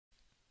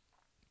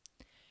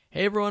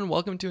Hey everyone,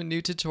 welcome to a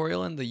new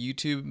tutorial in the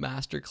YouTube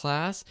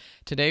MasterClass.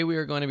 Today we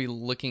are going to be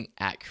looking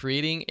at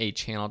creating a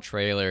channel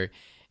trailer,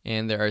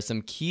 and there are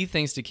some key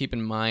things to keep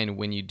in mind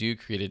when you do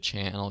create a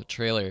channel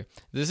trailer.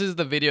 This is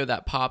the video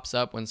that pops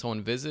up when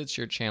someone visits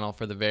your channel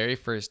for the very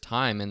first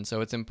time, and so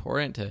it's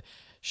important to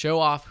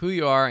show off who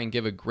you are and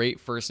give a great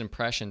first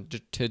impression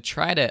to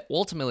try to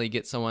ultimately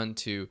get someone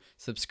to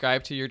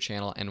subscribe to your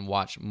channel and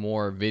watch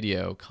more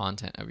video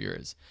content of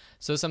yours.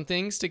 So some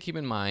things to keep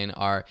in mind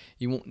are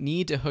you won't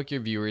need to hook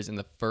your viewers in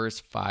the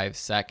first 5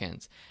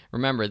 seconds.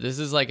 Remember, this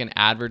is like an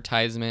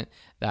advertisement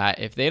that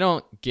if they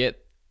don't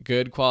get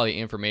good quality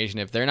information,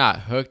 if they're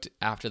not hooked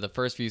after the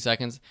first few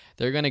seconds,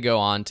 they're going to go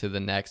on to the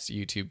next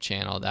YouTube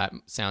channel that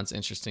sounds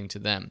interesting to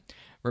them.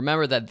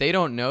 Remember that they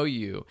don't know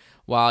you.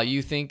 While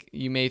you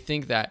may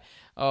think that,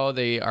 oh,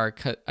 they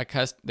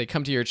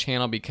come to your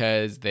channel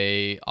because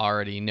they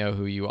already know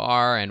who you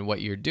are and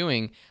what you're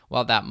doing.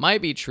 While that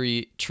might be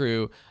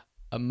true,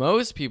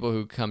 most people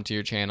who come to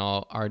your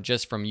channel are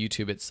just from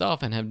YouTube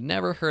itself and have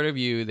never heard of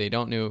you. They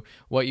don't know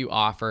what you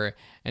offer.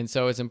 And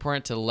so it's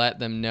important to let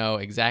them know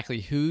exactly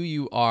who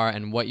you are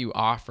and what you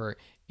offer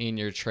in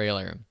your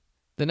trailer.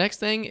 The next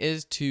thing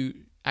is to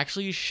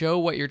actually show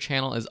what your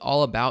channel is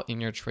all about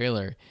in your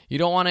trailer. You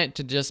don't want it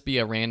to just be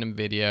a random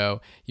video.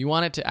 You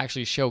want it to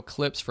actually show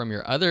clips from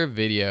your other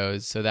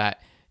videos so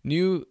that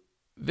new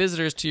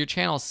visitors to your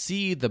channel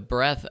see the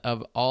breadth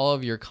of all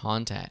of your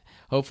content.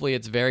 Hopefully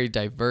it's very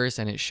diverse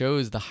and it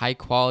shows the high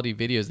quality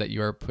videos that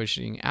you are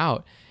pushing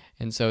out.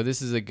 And so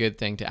this is a good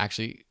thing to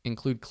actually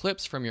include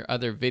clips from your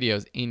other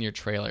videos in your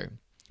trailer.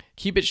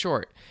 Keep it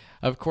short.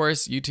 Of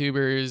course,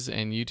 YouTubers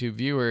and YouTube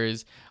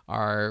viewers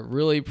are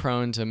really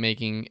prone to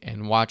making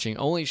and watching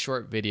only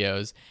short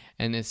videos,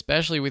 and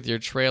especially with your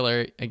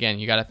trailer, again,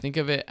 you got to think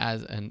of it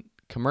as a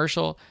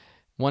commercial,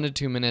 1 to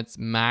 2 minutes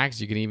max.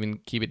 You can even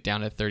keep it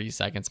down to 30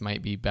 seconds,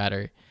 might be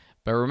better.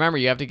 But remember,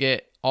 you have to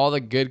get all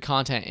the good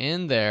content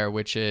in there,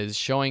 which is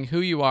showing who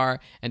you are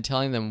and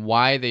telling them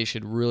why they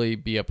should really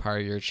be a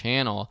part of your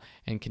channel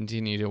and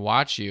continue to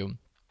watch you,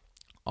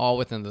 all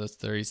within those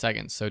 30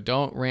 seconds. So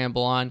don't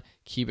ramble on,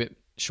 keep it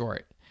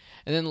short.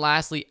 And then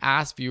lastly,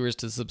 ask viewers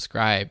to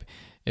subscribe.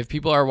 If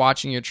people are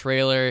watching your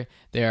trailer,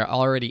 they are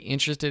already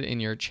interested in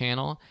your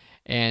channel,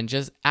 and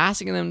just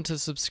asking them to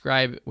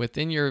subscribe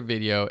within your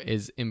video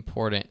is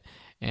important.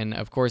 And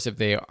of course, if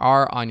they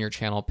are on your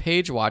channel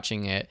page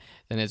watching it,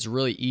 then it's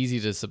really easy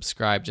to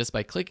subscribe just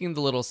by clicking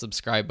the little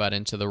subscribe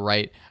button to the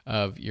right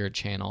of your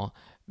channel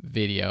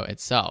video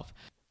itself.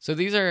 So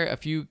these are a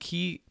few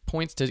key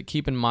points to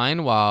keep in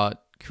mind while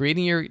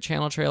creating your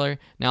channel trailer.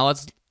 Now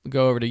let's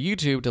go over to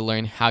YouTube to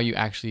learn how you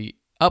actually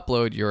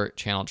upload your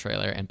channel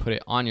trailer and put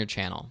it on your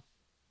channel.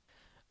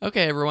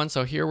 Okay everyone,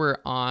 so here we're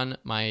on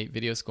my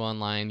Video School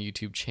Online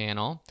YouTube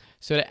channel.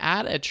 So to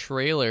add a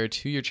trailer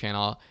to your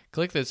channel,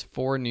 click this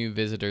For New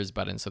Visitors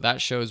button. So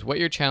that shows what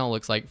your channel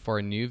looks like for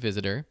a new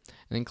visitor.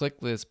 And then click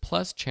this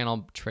Plus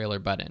Channel Trailer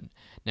button.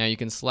 Now you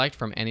can select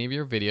from any of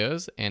your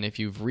videos, and if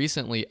you've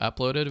recently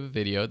uploaded a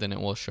video, then it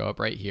will show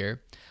up right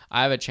here.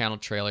 I have a channel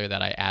trailer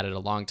that I added a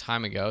long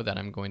time ago that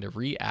I'm going to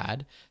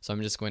re-add. So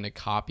I'm just going to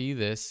copy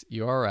this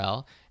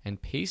URL and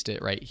paste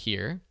it right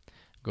here.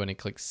 I'm going to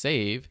click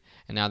Save,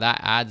 and now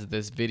that adds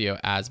this video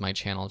as my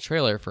channel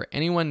trailer. For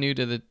anyone new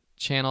to the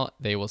channel,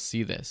 they will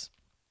see this.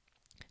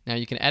 Now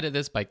you can edit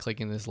this by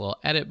clicking this little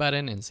edit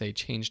button and say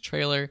change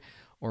trailer,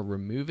 or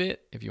remove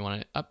it if you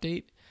want to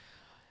update.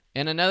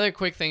 And another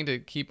quick thing to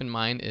keep in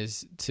mind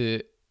is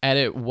to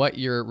edit what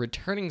your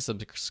returning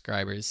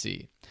subscribers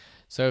see.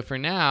 So for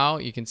now,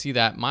 you can see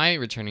that my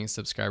returning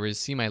subscribers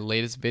see my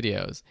latest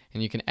videos,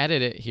 and you can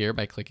edit it here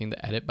by clicking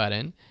the edit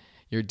button.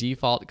 Your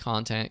default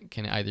content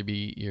can either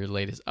be your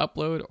latest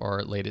upload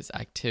or latest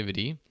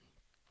activity,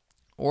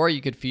 or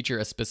you could feature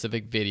a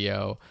specific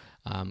video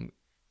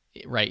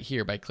right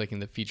here by clicking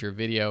the feature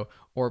video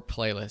or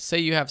playlist. Say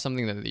you have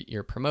something that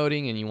you're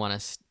promoting and you want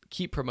to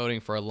keep promoting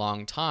for a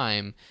long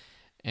time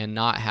and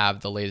not have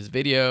the latest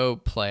video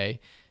play,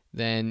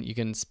 then you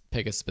can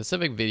pick a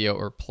specific video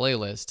or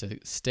playlist to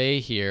stay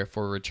here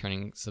for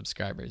returning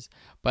subscribers.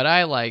 But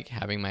I like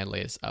having my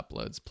latest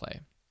uploads play.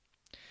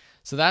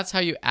 So that's how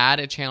you add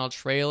a channel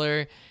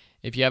trailer.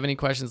 If you have any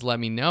questions, let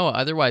me know.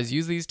 Otherwise,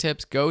 use these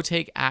tips, go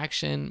take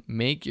action,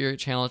 make your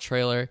channel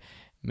trailer,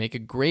 make a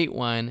great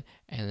one,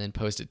 and then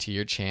post it to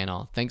your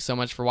channel. Thanks so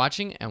much for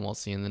watching, and we'll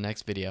see you in the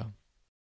next video.